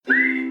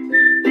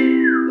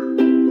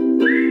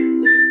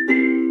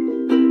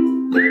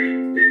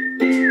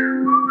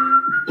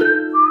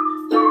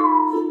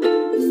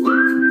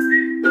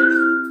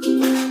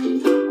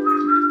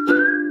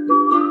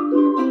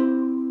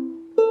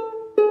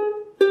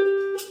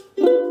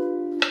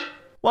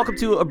Welcome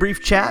to A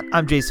Brief Chat.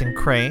 I'm Jason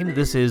Crane.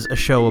 This is a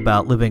show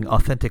about living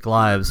authentic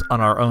lives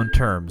on our own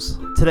terms.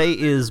 Today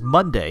is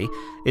Monday.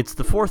 It's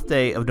the 4th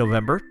day of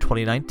November,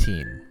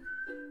 2019.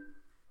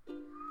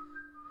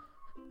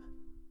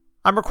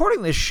 I'm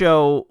recording this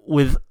show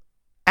with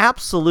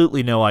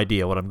absolutely no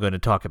idea what I'm going to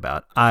talk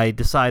about. I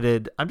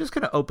decided I'm just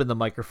going to open the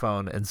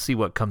microphone and see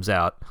what comes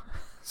out.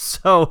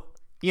 So,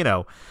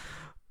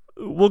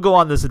 we'll go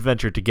on this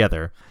adventure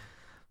together.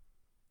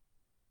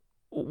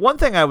 One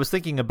thing I was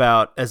thinking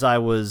about as I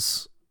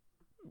was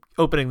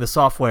opening the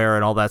software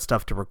and all that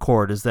stuff to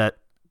record is that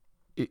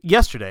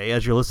yesterday,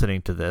 as you're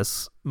listening to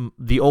this,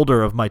 the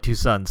older of my two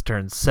sons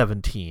turned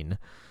 17.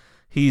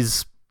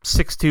 He's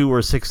 6'2"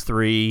 or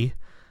 6'3",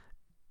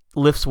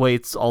 lifts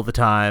weights all the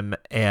time,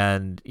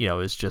 and,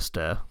 is just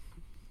a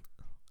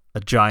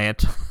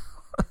giant.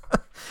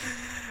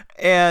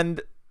 And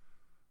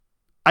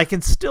I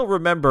can still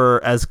remember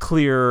as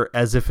clear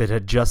as if it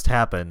had just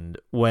happened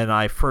when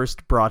I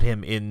first brought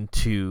him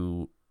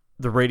into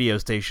the radio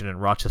station in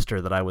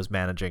Rochester that I was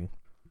managing.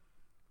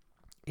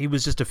 He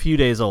was just a few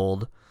days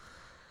old,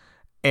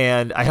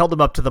 and I held him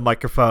up to the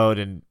microphone,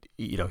 and,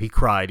 he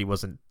cried. He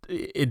wasn't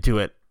into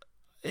it.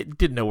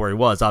 Didn't know where he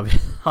was,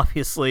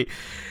 obviously.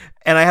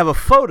 And I have a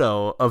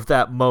photo of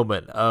that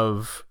moment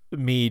of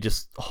me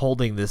just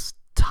holding this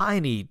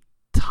tiny,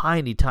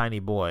 tiny, tiny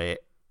boy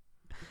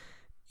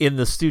in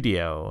the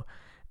studio.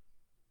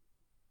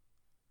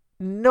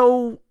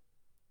 No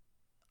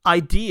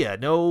idea,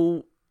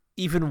 no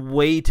even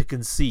way to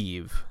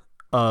conceive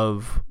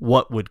of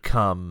what would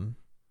come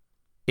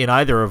in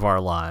either of our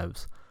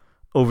lives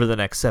over the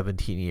next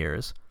 17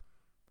 years.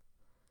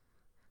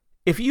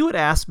 If you had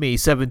asked me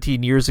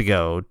 17 years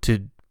ago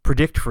to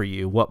predict for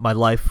you what my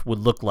life would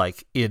look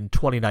like in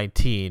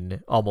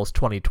 2019, almost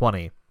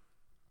 2020,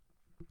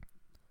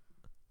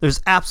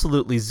 there's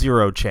absolutely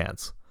zero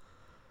chance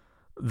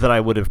that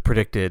I would have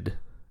predicted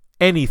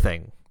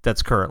anything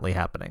that's currently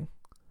happening.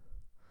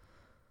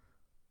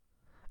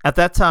 At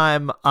that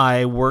time,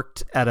 I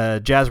worked at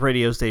a jazz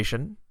radio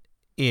station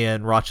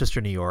in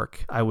Rochester, New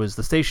York. I was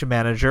the station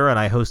manager, and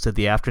I hosted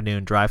the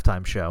afternoon drive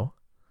time show.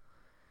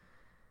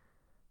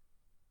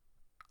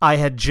 I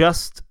had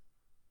just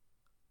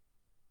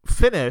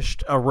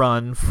finished a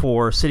run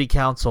for city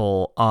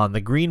council on the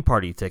Green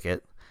Party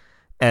ticket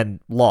and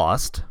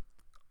lost.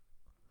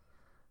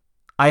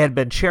 I had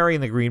been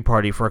chairing the Green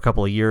Party for a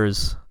couple of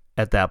years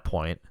at that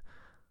point.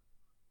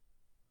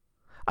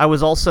 I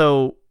was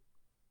also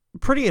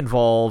pretty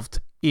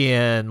involved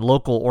in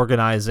local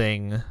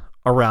organizing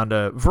around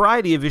a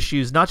variety of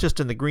issues, not just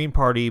in the Green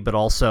Party, but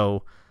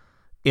also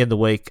in the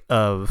wake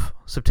of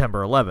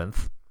September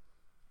 11th.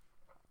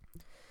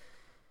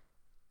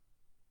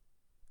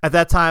 At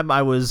that time,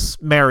 I was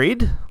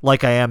married,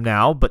 like I am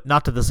now, but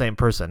not to the same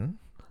person.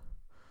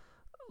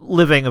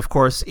 Living, of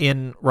course,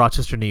 in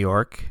Rochester, New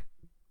York,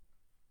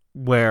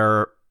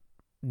 where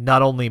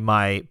not only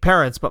my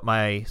parents, but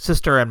my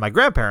sister and my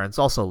grandparents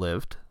also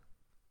lived.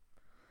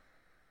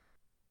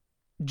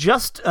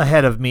 Just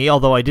ahead of me,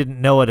 although I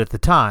didn't know it at the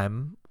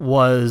time,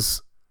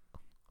 was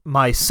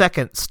my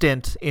second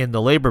stint in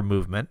the labor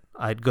movement.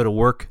 I'd go to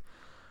work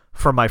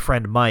for my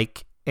friend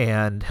Mike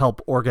and help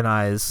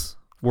organize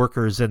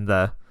workers in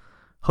the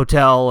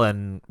hotel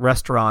and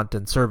restaurant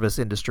and service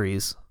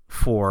industries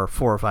for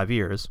 4 or 5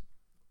 years.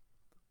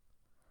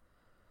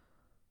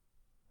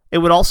 It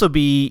would also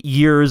be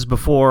years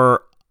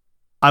before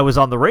I was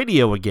on the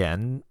radio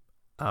again.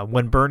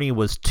 When Bernie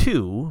was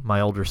 2, my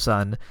older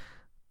son,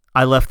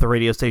 I left the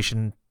radio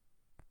station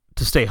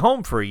to stay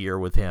home for a year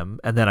with him,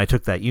 and then I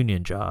took that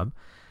union job.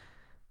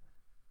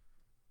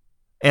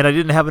 And I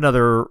didn't have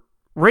another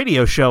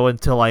radio show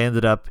until I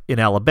ended up in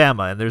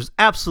Alabama, and there's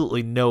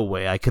absolutely no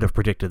way I could have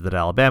predicted that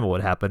Alabama would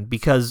happen,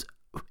 because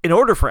in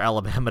order for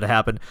Alabama to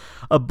happen,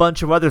 a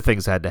bunch of other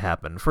things had to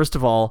happen. First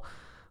of all,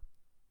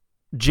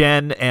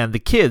 Jen and the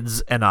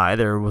kids and I,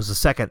 there was a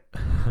second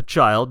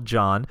child,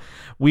 John,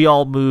 we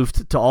all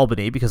moved to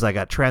Albany because I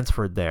got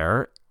transferred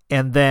there,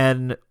 and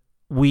then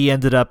we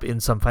ended up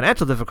in some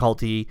financial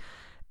difficulty,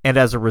 and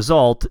as a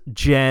result,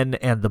 Jen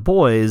and the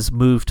boys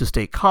moved to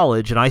State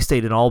College, and I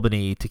stayed in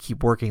Albany to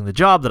keep working the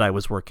job that I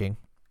was working.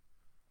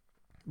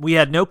 We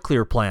had no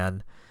clear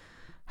plan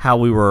how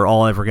we were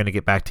all ever going to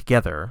get back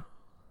together.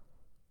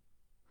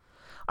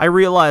 I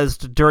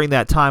realized during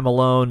that time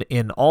alone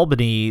in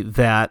Albany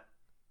that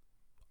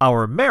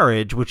our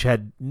marriage, which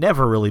had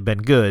never really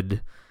been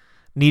good,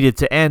 needed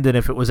to end, and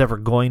if it was ever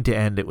going to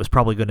end, it was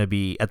probably going to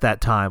be at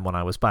that time when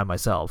I was by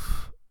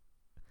myself.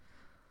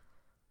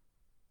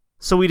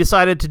 So we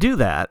decided to do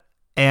that,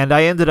 and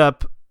I ended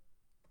up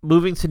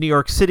moving to New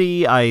York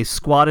City. I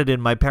squatted in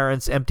my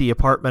parents' empty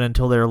apartment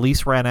until their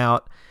lease ran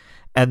out,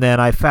 and then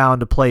I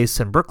found a place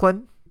in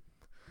Brooklyn.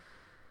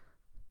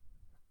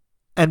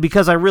 And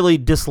because I really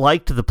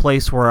disliked the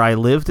place where I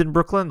lived in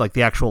Brooklyn, like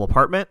the actual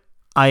apartment,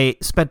 I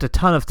spent a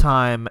ton of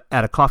time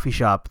at a coffee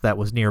shop that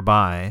was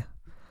nearby.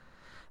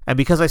 And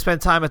because I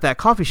spent time at that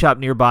coffee shop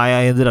nearby,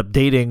 I ended up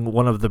dating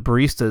one of the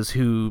baristas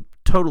who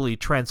totally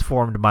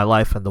transformed my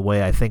life and the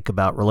way I think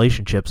about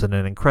relationships in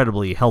an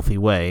incredibly healthy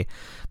way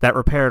that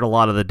repaired a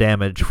lot of the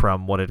damage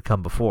from what had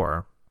come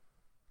before.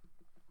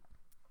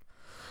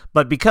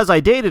 But because I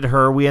dated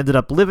her, we ended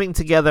up living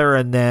together,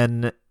 and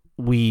then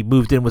we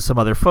moved in with some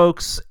other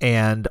folks,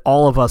 and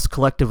all of us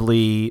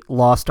collectively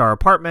lost our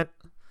apartment.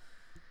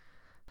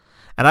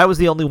 And I was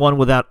the only one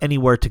without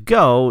anywhere to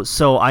go,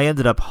 so I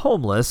ended up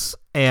homeless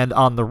and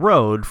on the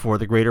road for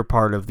the greater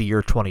part of the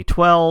year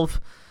 2012,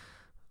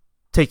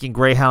 taking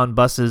Greyhound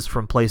buses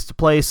from place to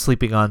place,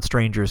 sleeping on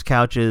strangers'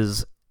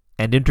 couches,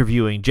 and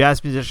interviewing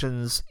jazz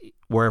musicians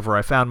wherever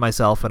I found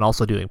myself, and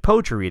also doing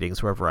poetry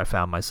readings wherever I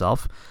found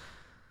myself.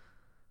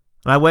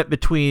 And I went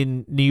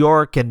between New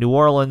York and New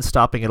Orleans,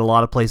 stopping at a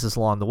lot of places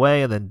along the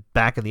way, and then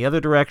back in the other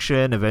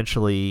direction,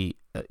 eventually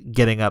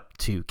getting up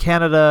to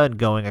Canada and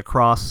going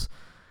across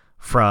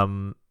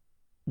from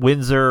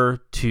Windsor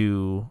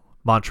to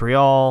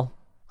Montreal.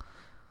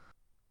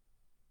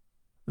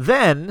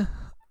 Then,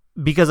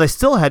 because I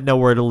still had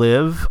nowhere to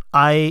live,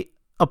 I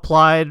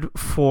applied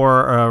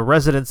for a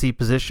residency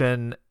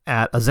position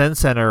at a Zen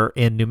center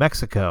in New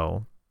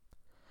Mexico.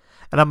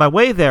 And on my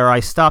way there, I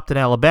stopped in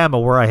Alabama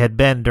where I had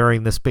been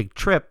during this big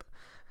trip.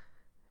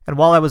 And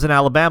while I was in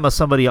Alabama,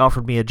 somebody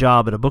offered me a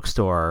job at a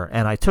bookstore,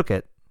 and I took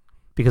it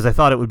because I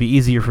thought it would be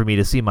easier for me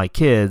to see my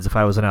kids if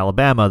I was in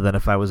Alabama than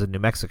if I was in New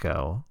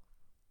Mexico.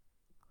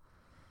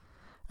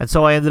 And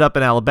so I ended up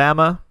in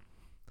Alabama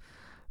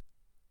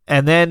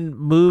and then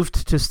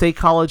moved to State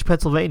College,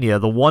 Pennsylvania,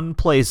 the one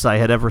place I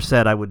had ever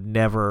said I would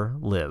never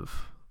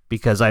live,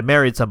 because I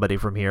married somebody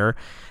from here,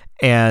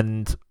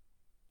 and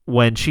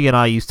when she and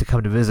I used to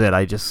come to visit,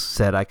 I just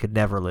said I could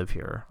never live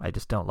here. I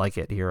just don't like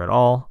it here at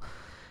all.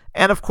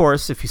 And of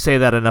course, if you say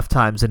that enough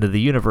times into the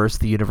universe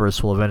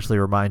will eventually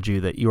remind you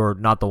that you're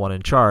not the one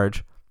in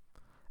charge.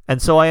 And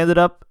so I ended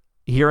up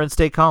here in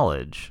State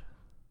College.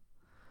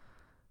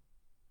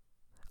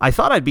 I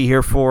thought I'd be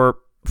here for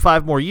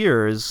 5 more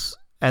years,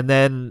 and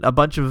then a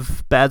bunch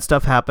of bad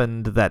stuff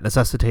happened that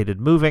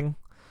necessitated moving.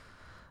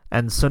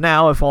 And so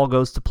now, if all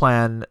goes to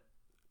plan,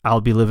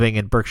 I'll be living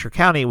in Berkshire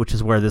County, which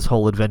is where this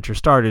whole adventure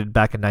started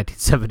back in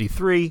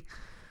 1973.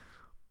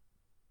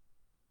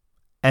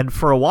 And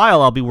for a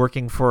while, I'll be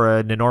working for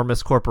an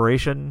enormous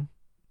corporation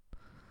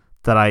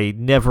that I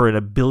never in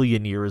a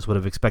billion years would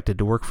have expected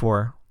to work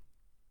for,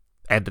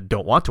 and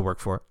don't want to work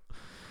for.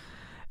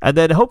 And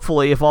then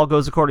hopefully, if all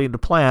goes according to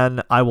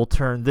plan, I will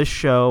turn this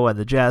show and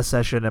the jazz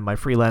session and my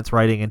freelance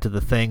writing into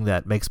the thing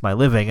that makes my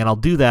living. And I'll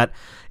do that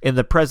in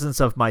the presence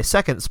of my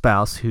second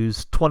spouse,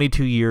 who's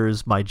 22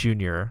 years my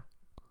junior.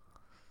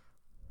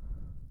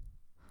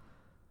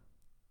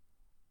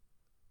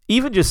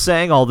 Even just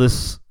saying all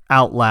this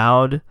out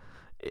loud,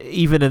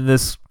 even in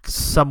this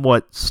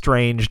somewhat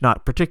strange,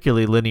 not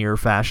particularly linear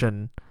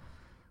fashion,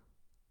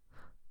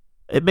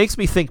 it makes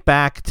me think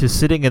back to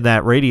sitting in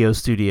that radio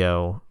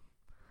studio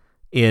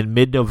in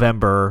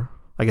mid-November,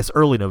 I guess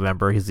early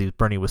November, because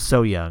Bernie was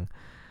so young,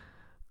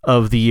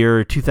 of the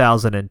year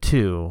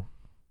 2002.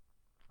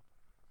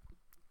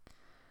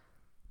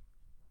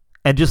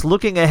 And just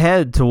looking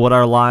ahead to what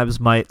our lives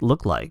might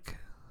look like,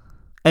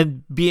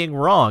 and being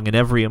wrong in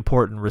every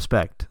important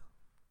respect.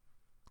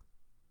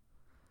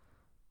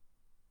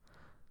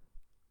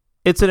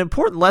 It's an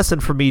important lesson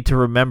for me to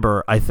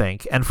remember, I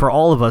think, and for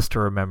all of us to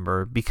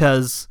remember,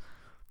 because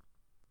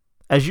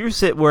as you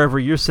sit wherever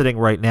you're sitting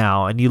right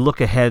now and you look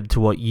ahead to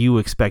what you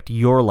expect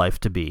your life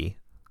to be,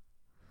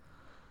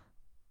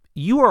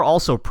 you are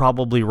also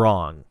probably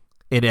wrong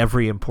in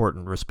every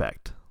important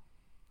respect.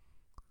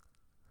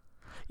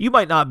 You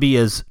might not be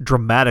as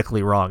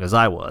dramatically wrong as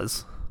I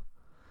was,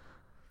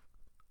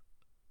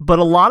 but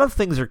a lot of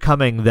things are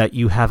coming that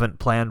you haven't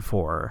planned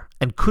for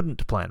and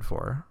couldn't plan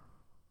for.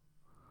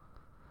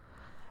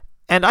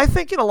 And I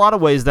think in a lot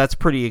of ways that's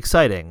pretty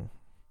exciting.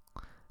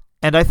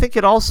 And I think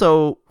it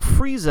also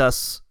frees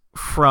us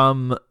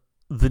from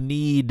the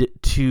need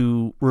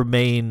to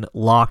remain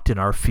locked in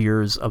our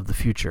fears of the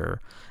future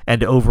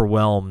and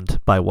overwhelmed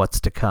by what's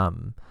to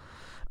come.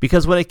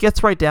 Because when it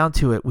gets right down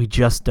to it, we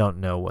just don't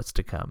know what's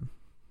to come.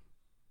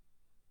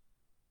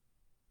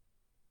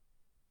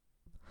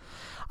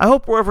 I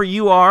hope wherever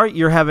you are,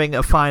 you're having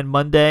a fine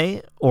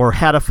Monday, or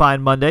had a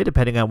fine Monday,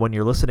 depending on when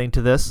you're listening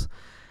to this.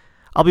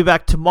 I'll be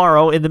back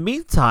tomorrow. In the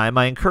meantime,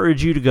 I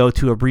encourage you to go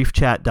to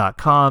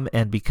abriefchat.com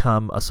and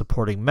become a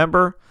supporting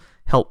member.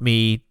 Help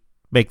me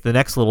make the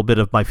next little bit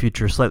of my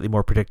future slightly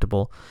more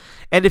predictable.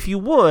 And if you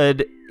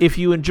would, if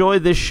you enjoy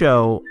this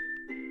show,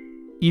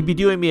 you'd be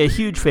doing me a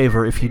huge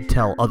favor if you'd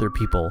tell other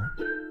people.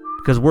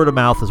 Because word of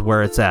mouth is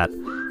where it's at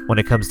when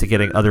it comes to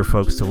getting other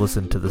folks to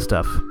listen to the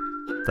stuff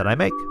that I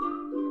make.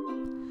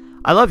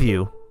 I love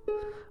you.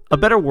 A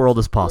better world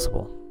is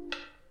possible.